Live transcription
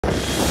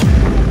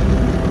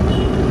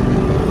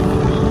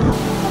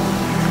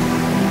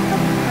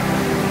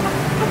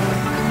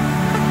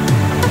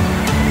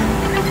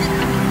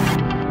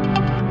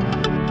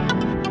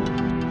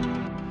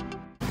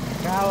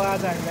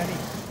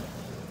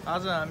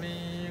आज हामी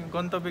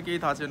गन्तव्य केही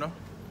थाहा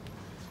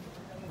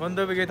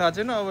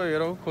छैन अब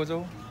हेरौँ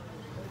खोजौँ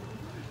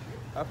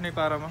आफ्नै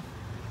पारामा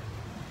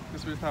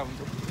त्यसपछि थाहा हुन्छ।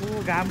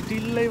 ओ घाम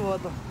टिल्लै भयो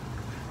त।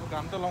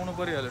 घाम त लाउनु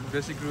परिहाल्यो नि,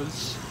 बेसिक रुल्स।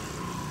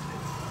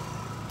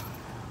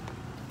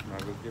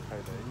 भएको के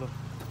फाइदा है। ल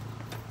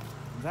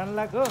जान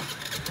लाग्यो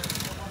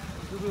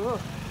सुरु हो।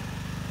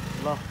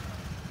 ल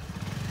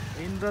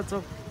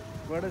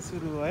इन्द्रचोकबाट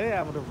सुरु भयो है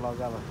हाम्रो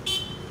भ्लग। अब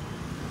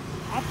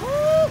आफू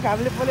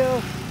घामले पोल्यो।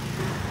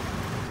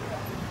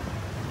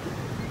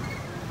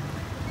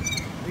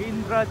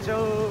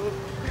 इन्द्रचोक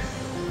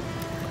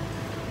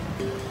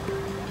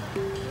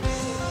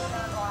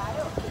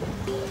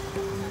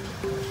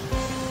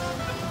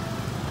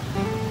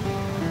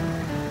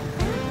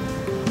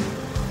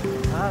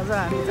आज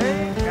हामी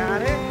चाहिँ कहाँ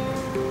अरे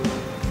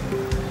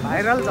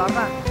भाइरल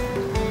झर्ना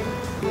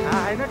थाहा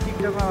होइन,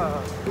 टिकटकमा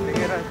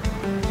देखेर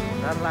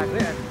डर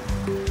लाग्दै अनि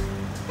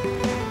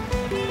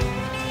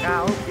कहाँ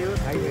हो के हो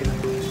थाहै छैन।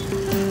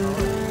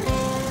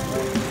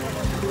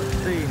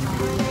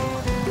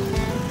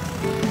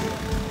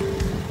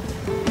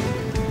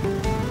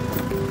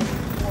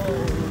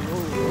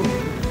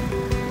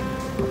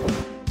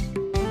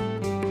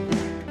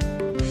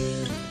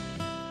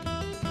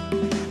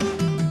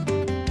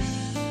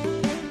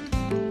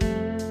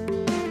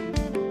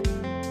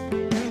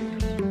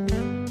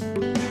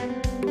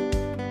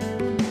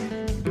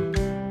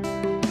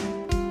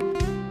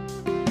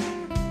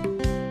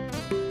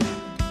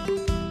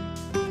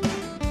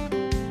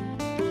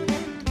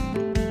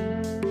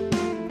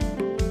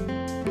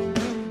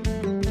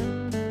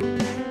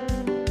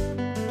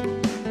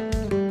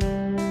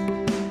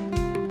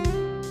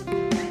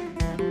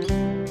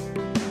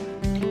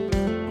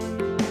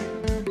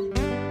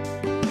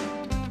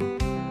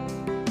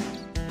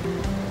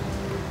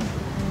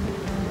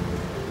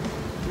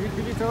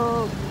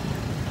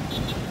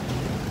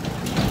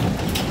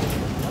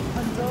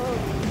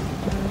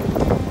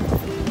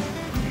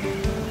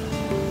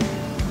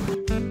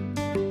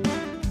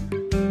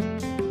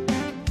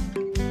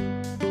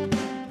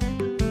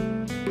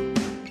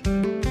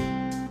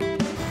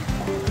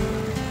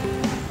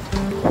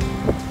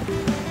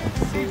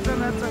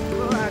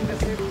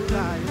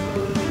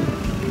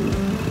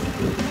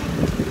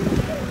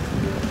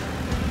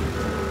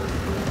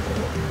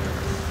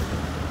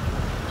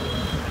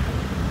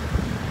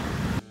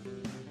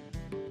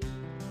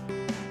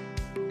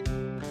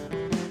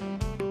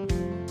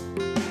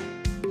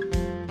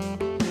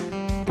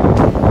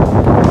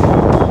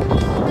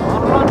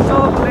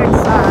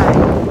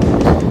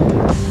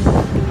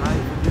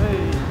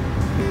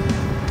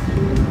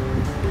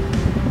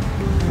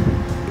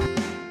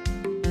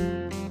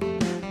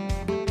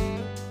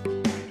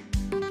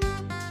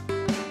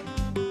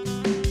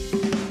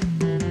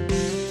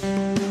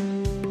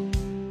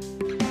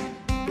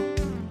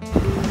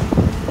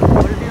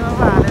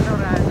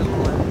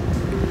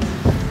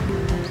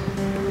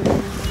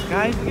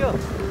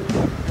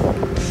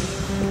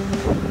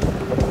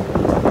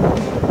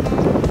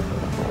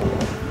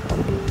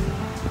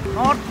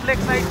 नॉर्थ लेक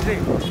साइड से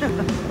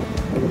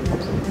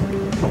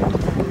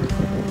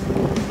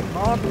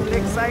नॉर्थ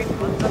लेक साइड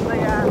भन्छ त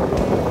यार।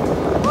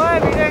 ओए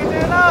भिडियो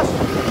खिच्नुहोस्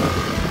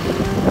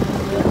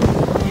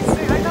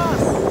खिच्दै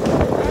हैनस्।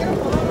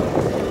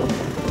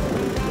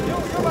 यो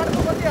बाटो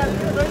कति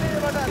हाल्यो जहिले यो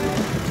बाटो हाल्यो।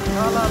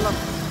 ल ल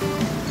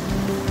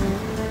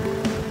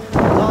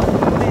ल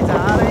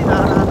झारै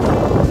झारा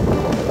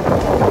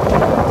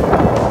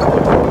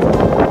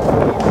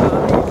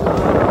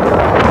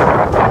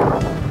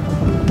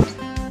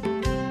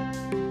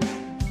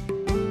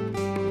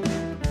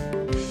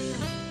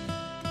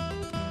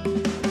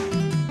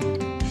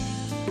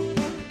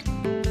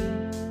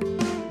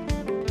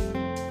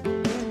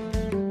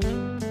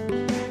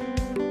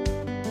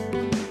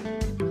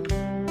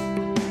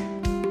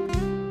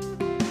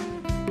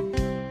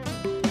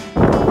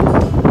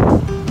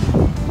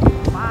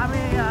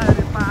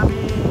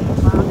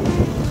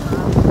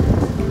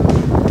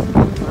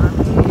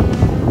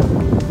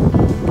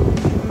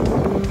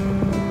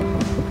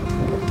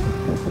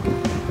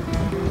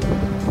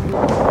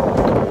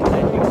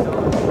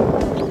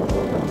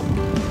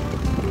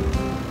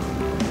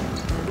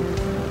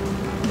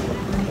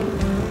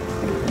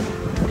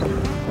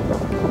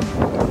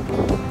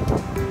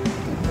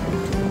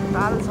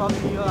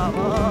सकियो अब।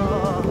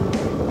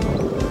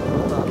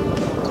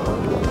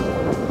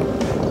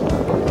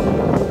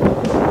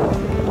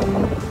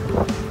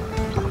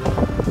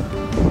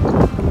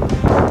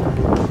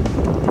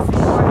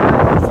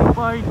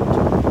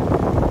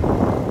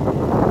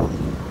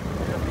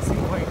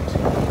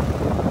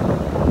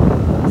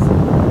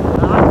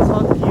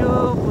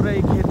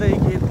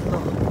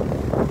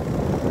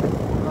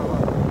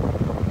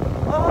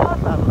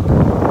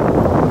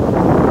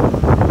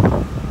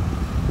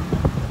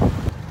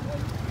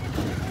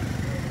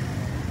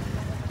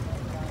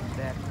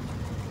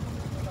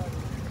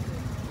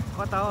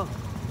 कता हो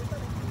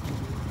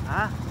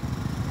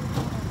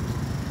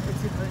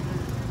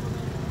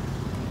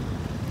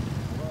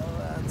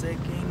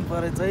चेकिङ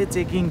परेछ है,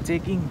 चेकिङ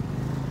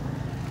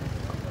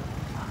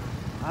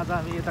आज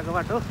हामी यताको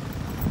बाटो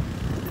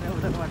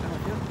उताको बाटोमा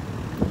थियो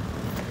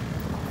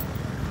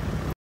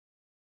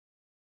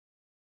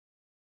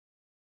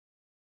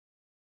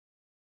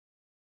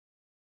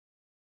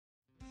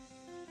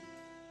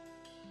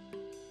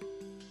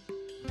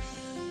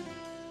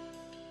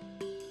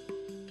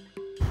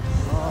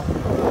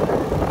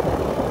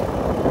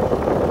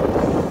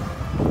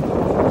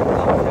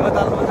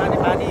दालमा जाने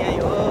पानी यही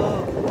हो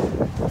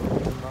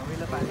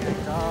रमिलो पानी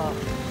आइन्छ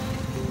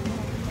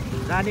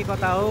जाने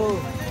कता हो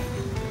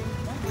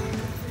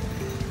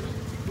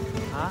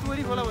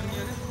टोरी खोला भन्ने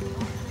हो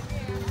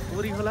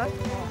पुरी खोला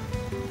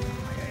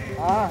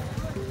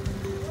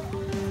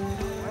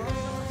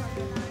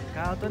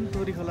कहाँ हो त नि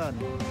टोरी खोला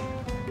भन्ने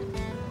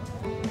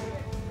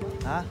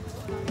यहाँ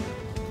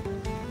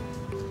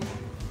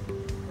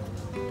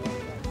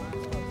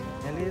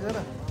लिएछ र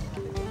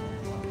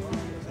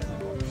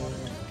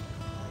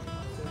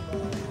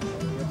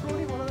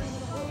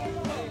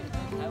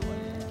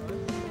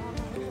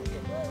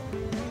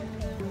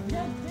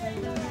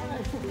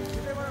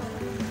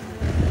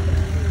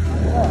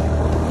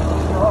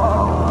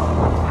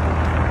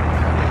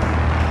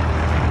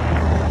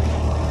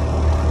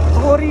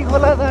तोरी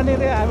खोला जाने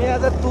रे हामी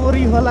आज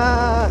तोरी खोला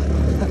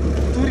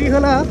तुरी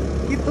खोला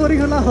कि तोरी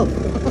खोला हो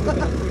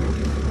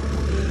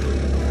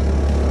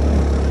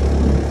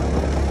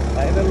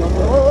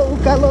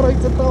उकालो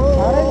रहेछ त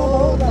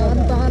तान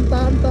तान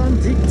तान तान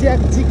झिकझ्याक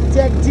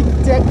झिकझ्याक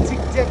झिकझ्याक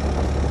झिकझ्याक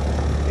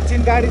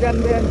एकछिन गाडी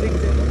जान्दैन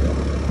झिकझ्याक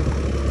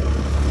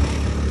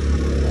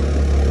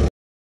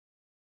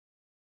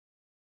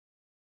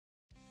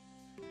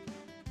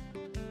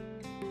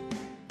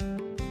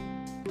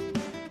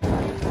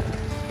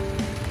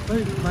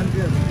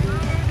मान्छेहरू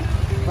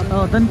कता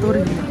हो त नि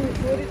तोरी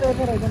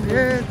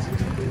ए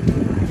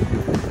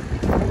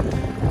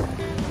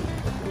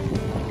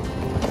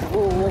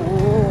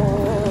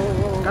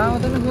कहाँ हो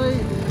त नि खोइ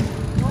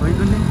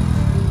भइदिने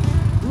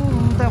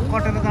उता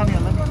कटेर जाने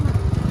होला नि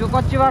त्यो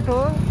कच्ची बाटो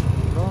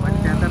हो अनि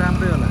त्यहाँ त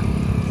राम्रै होला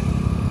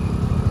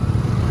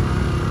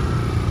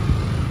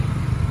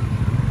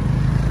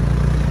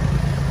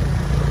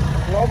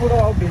बुढो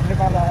भिज्ने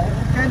पाला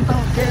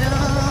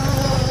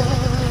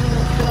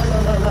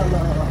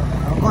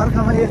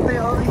बर्खामा यस्तै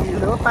हो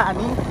हिलो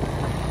पानी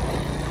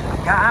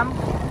घाम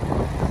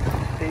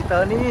त्यही त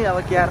नि अब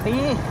क्यार्ने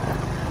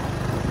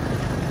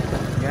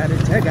गाह्रो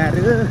छ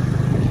गाह्रो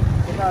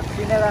यता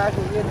किनेर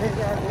आएको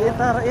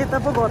यता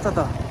पो गर्छ त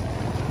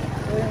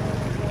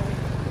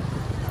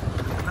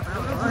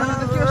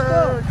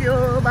त्यो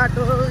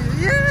बाटो हो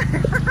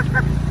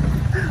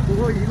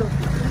हिलो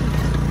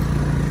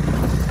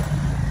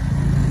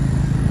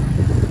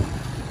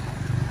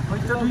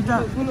दुईटा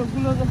गुलो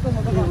जस्तो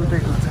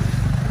उतैको छ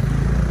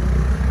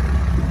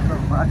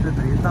बाटो त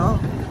यता हो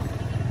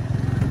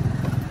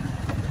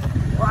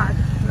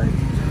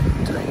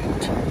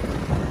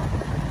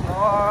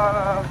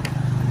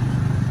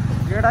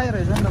गेडै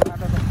रहेछ नि त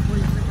बाटो त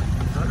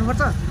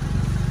झर्नुपर्छ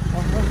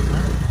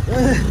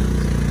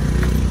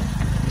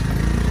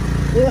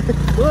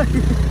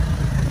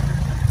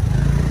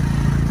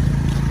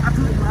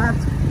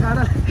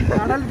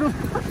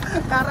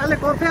काँडाले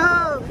कोप्यो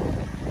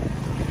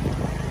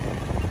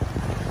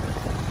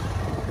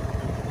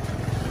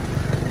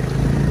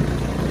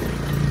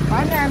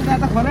पानी आयो भने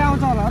त खोला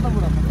आउँछ होला त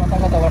बुढो कता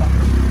कताबाट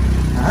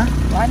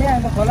पानी आयो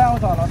भने त खोला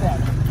आउँछ होला त्यहाँ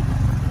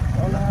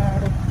खोला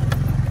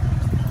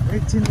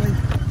एकछिन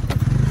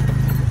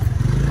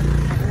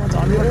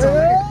झर्नुपर्छ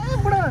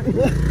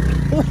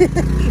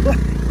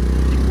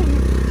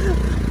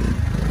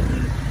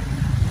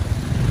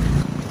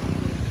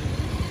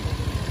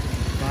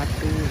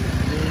बाटो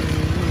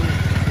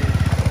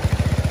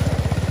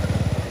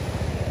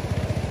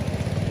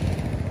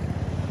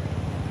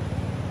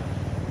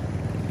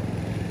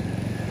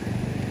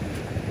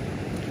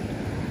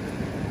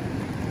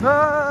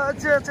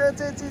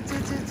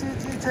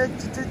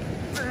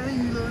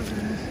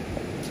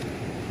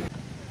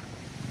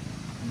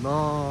ल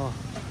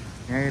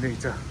यहीँ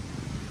रहेछ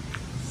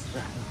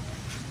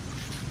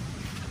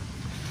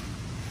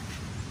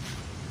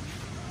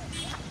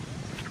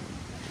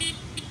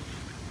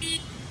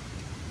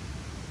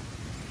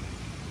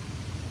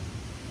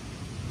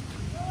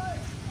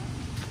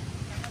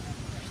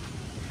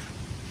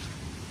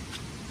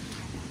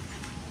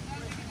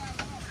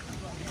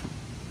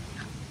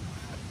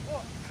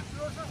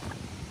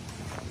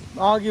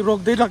अघि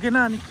रोक्दै सकेन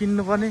अनि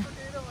किन्नुपर्ने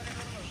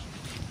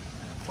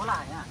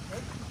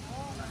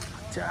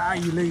चा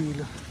हिलो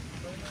हिलो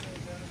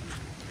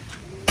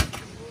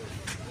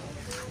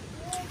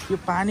यो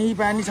पानी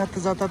पानी छ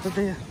त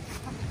जताततै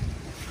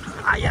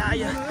आया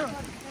आया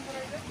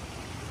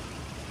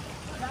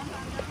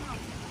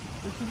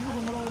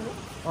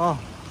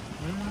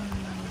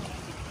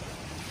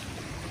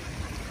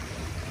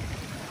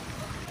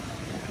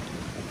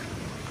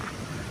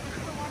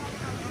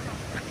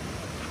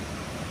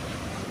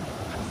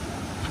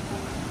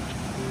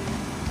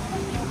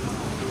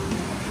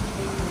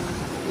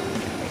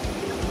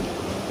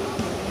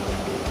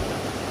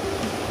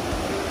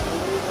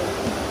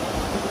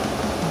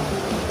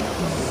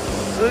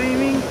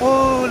स्विमिङ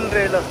पुल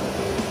रे ल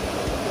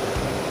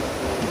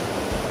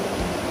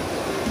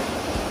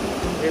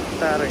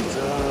यता रहेछ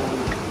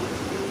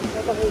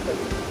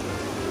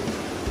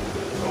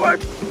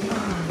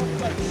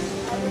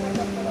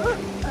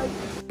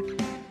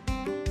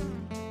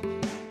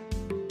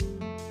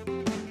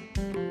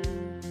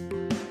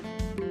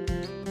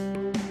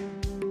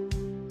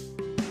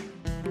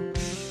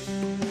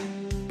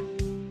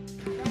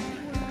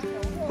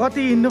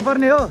कति हिँड्नु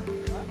पर्ने हो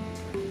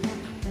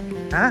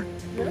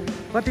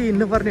कति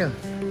हिँड्नु पर्ने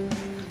हो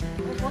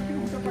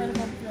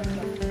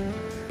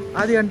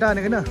आधी घन्टा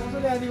भनेको न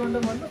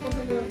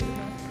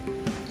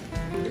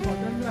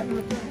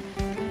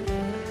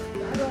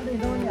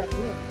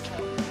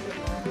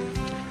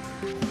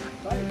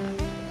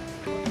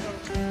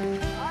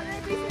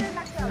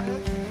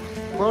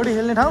पौडी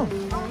खेल्ने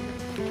ठाउँ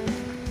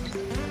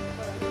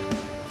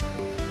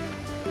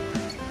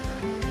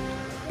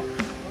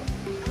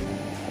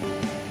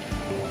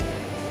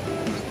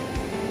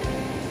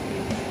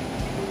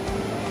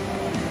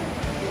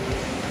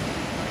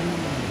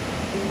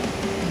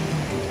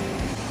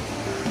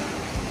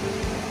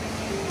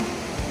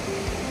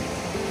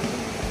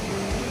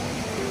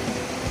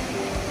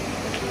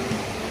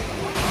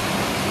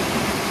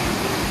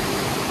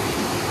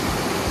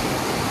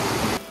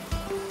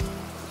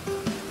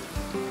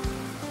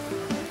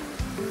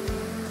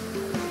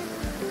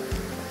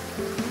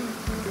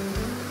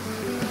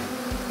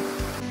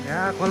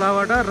यहाँ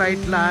खोलाबाट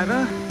राइट लाएर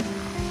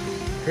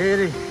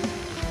फेरि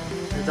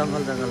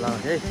जङ्गल जङ्गल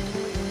आउँछ है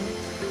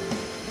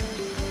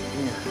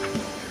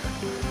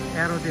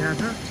एरो देखाएको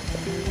छ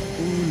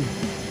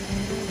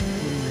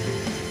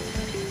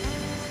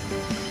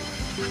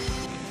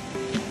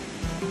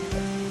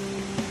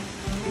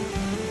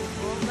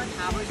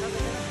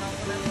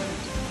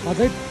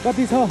अझै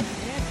कति छ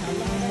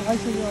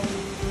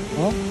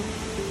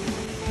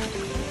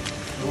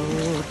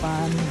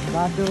पानी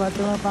बाटो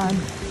बाटोमा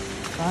पानी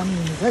पानी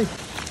हुनुहुन्छ है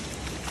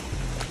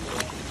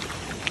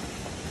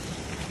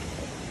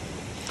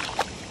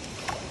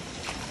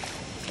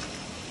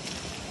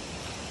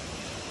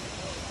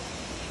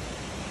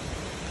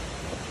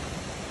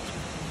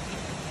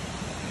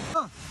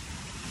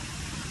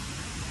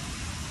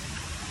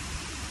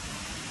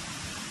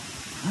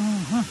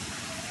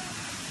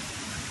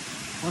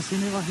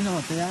पसिनै पसिना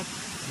भयो त यार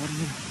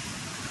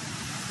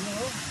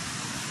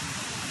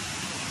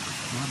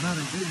भर्ना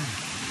रहेछ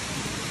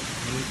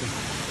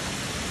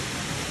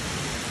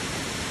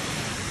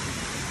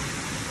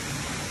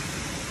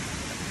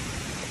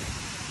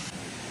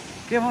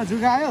के भयो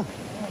जुगा आयो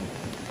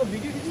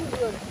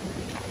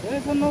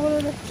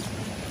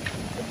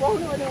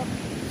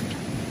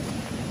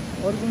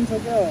अरू पनि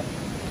छ क्या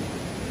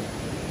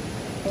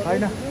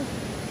छैन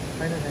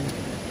छैन छैन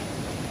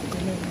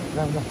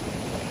ल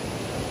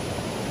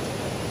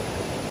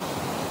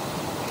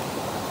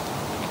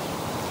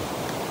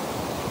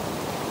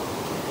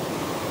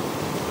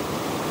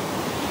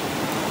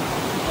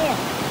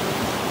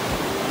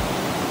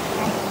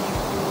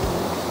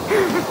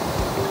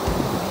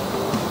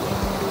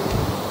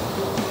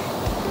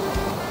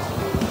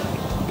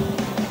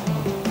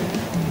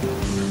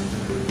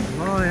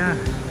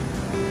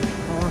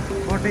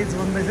कटेज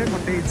बन्दैछ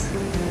कटेज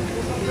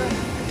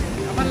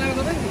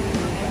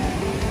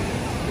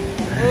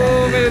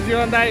मेरो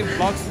जीवन दाई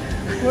भ्लग्स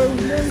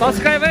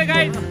सब्सक्राइब है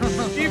गाइस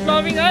कीप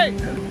लभिङ है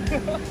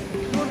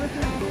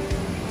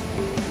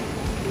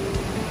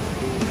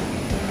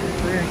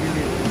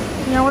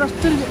यहाँबाट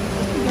स्टिल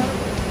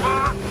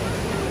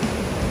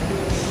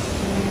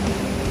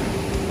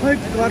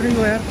गर्मी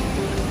गयो यार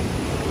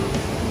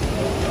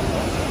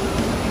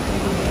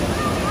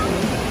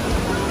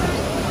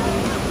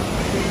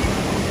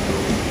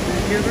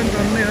के पनि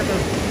गर्नै हो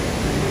त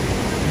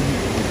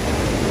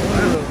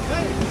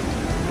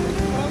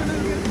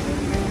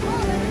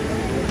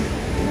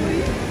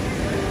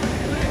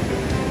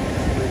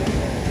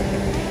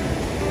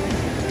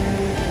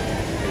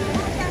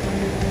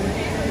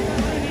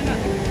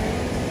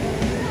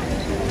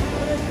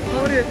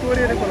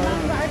तोरेर खोला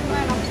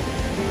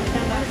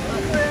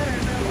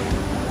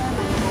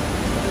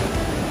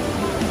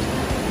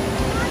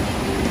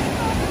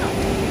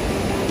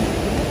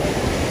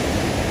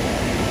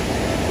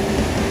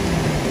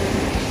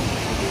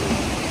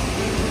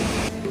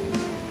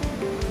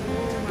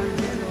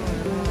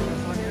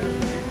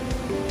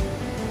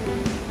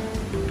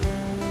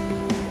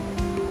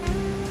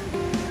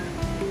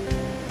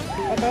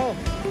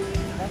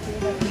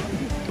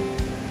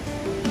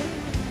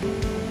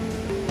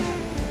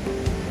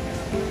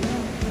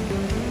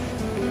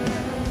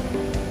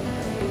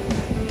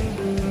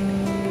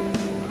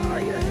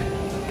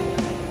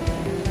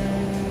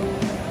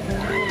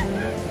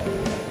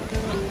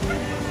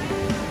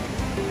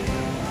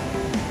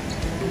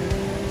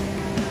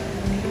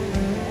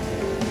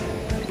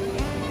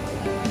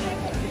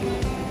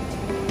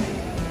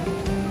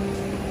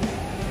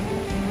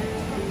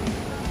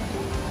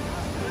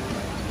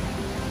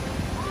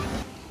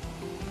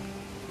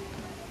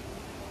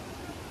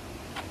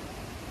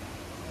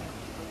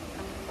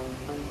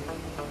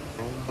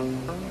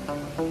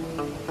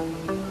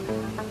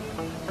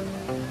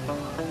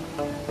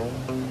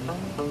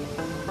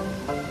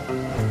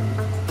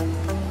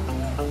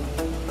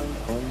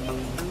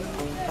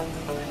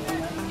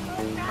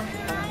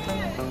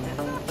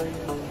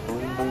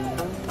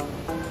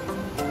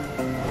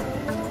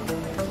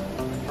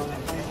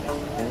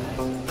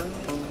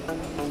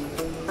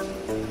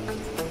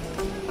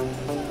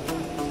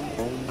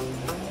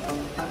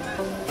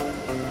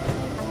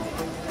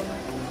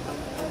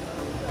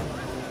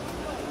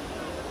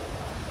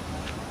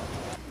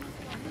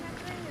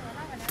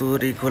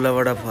तोरी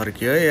खोलाबाट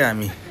फर्क्यो है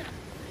हामी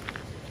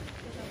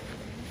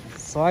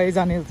 100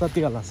 जाने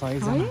जति होला 100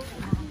 जना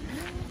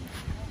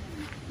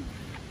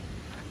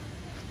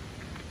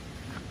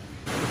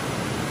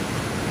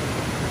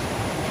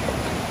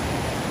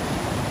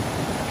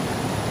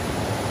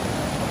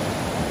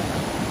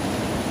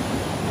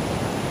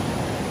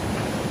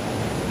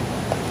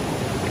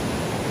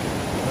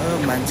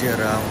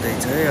मान्छेहरू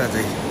आउँदैछ है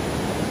अझै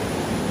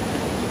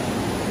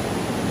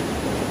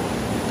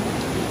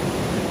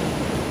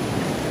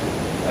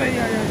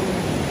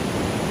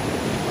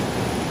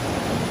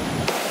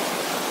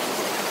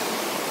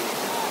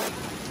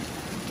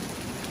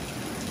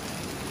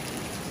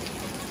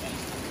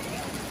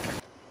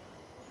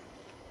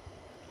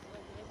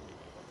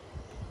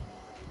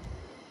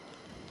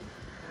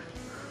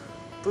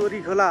तोरी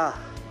खोला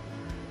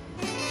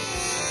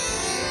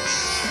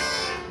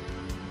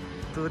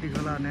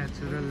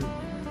नेचुरल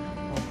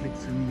पब्लिक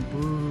स्विमिङ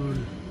पुल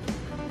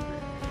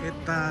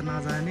यता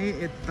नजाने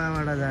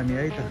यताबाट जाने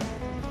है त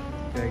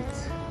गाइस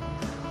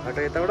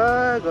बाटो यताबाट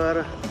गएर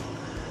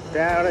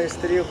त्यहाँबाट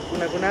यसरी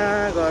कुना कुना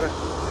गएर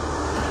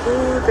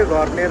त्यो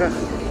घर्नेर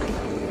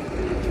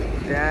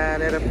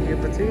त्यहाँनिर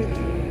पुगेपछि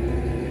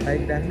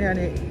बाइक राख्ने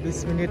अनि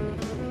 20 मिनट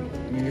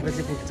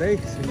हिँडेपछि पुग्छ है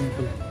स्विमिङ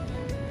पुल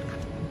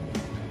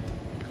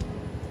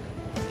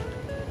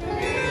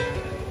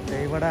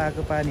त्यहीबाट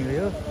आएको पानी हो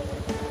यो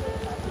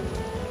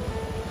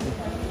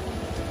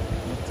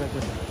मजाको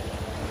छ